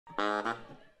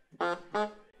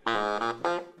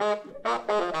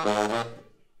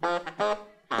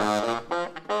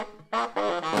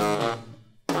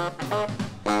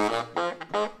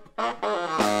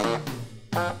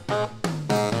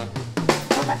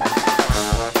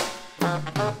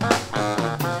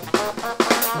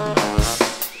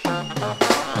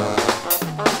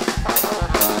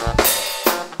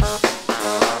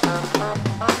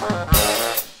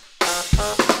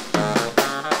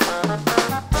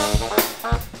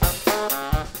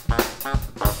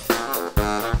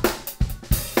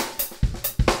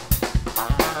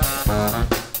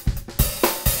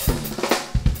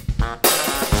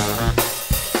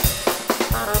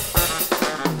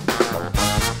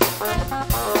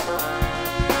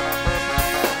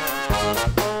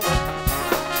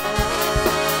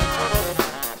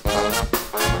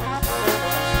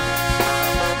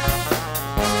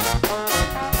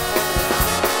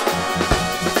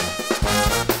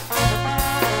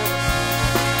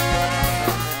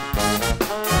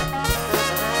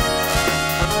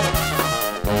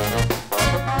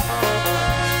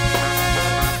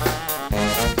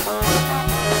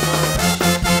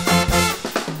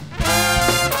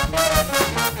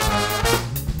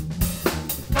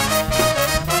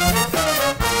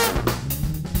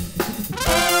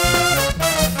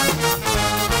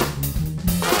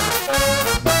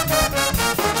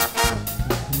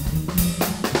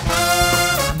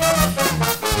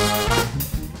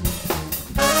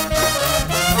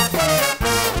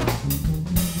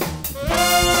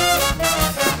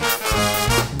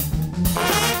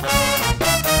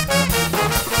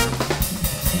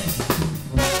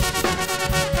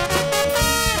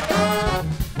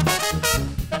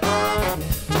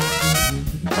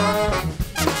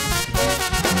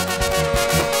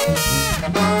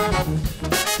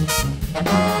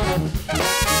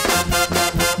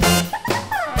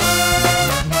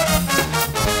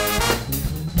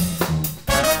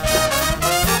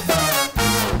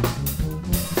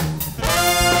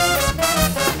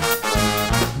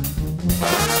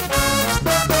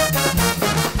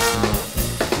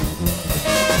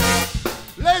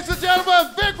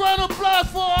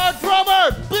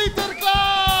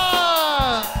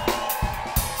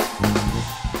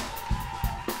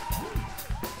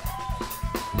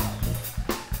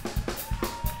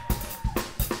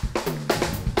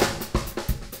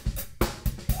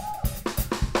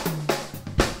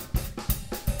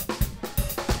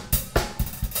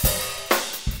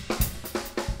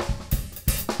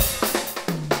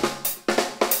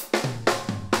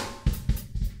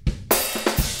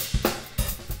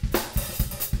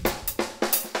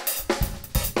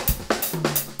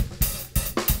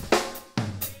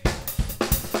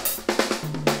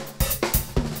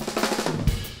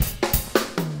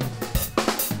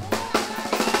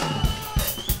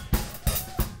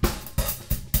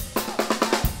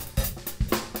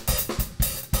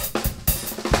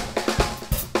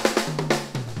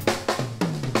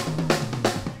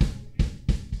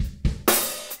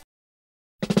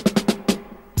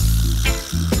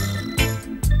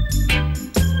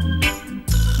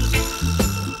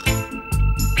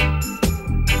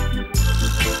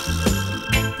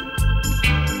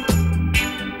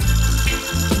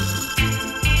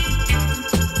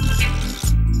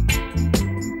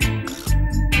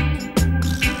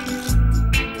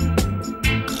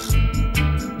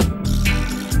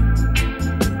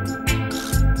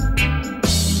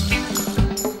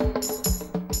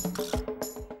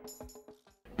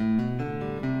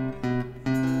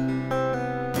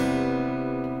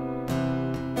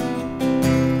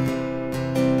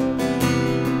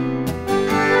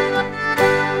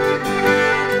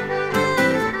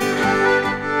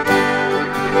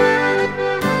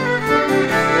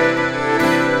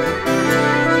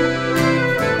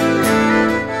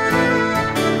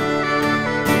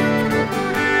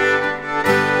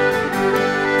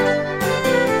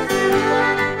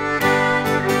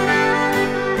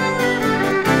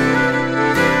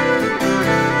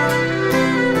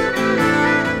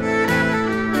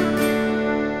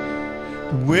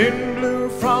Wind blew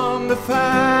from the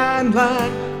fine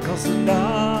line across the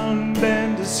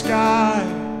dawn-bended sky.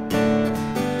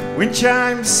 Wind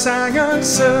chimes sang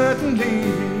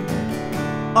uncertainly,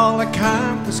 all the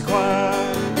camp was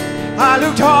quiet. I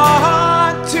looked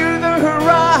hard to the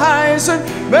horizon,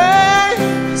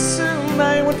 maybe soon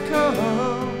they would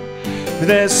come with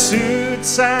their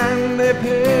suits and their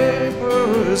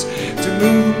papers to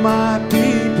move my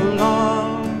people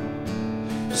on.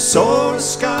 Saw the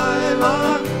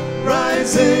skylark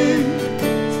rising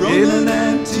from an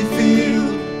empty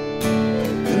field.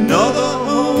 Another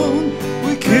home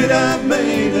we could have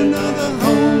made, another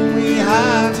home we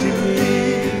had to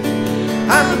leave.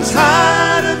 I'm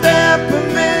tired of their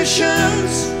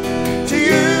permissions to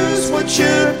use what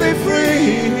should be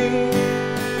free.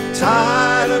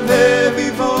 Tired of heavy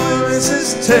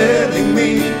voices telling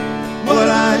me what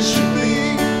I should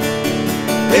be.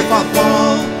 If I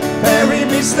fall, bury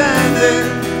me standing.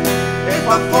 If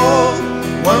I fall,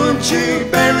 won't you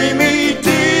bury me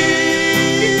deep?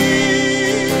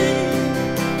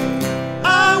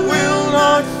 I will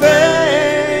not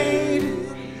fade,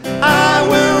 I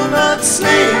will not sleep.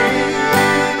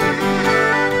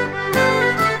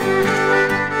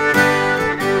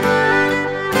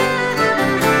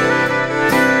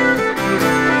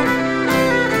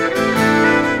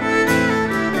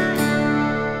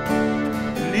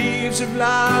 Leaves of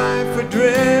life are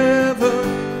driven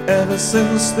ever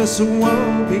since this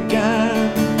world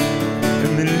began,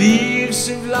 and the leaves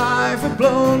of life have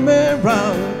blown me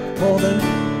round more than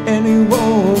any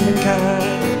woman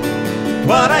can.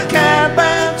 What I can't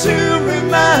bear to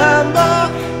remember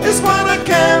is what I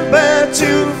can't bear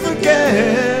to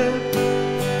forget.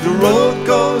 The road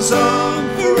goes on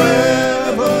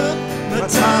forever, the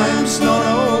time's not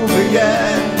over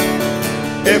yet.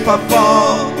 If I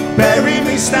fall, bury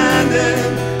me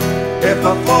standing. If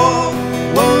I fall,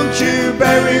 won't you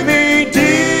bury me deep?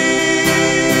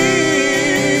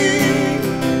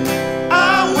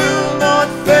 I will not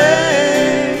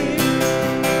fade,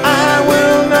 I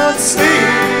will not sleep.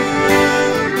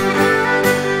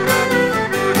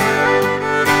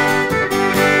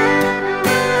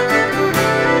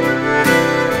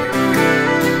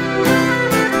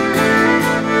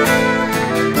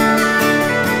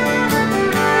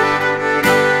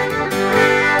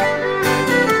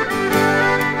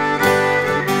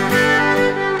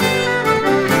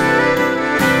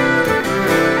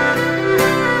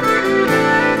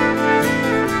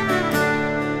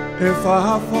 If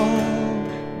I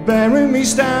fall, bury me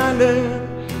standing.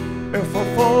 If I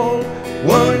fall,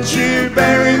 won't you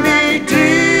bury me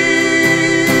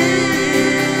deep?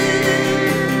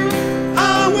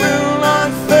 I will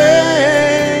not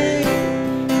fade,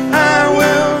 I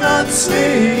will not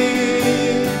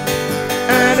sleep.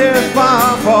 And if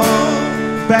I fall,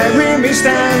 bury me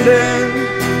standing.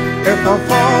 If I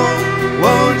fall,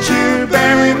 won't you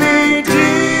bury me deep?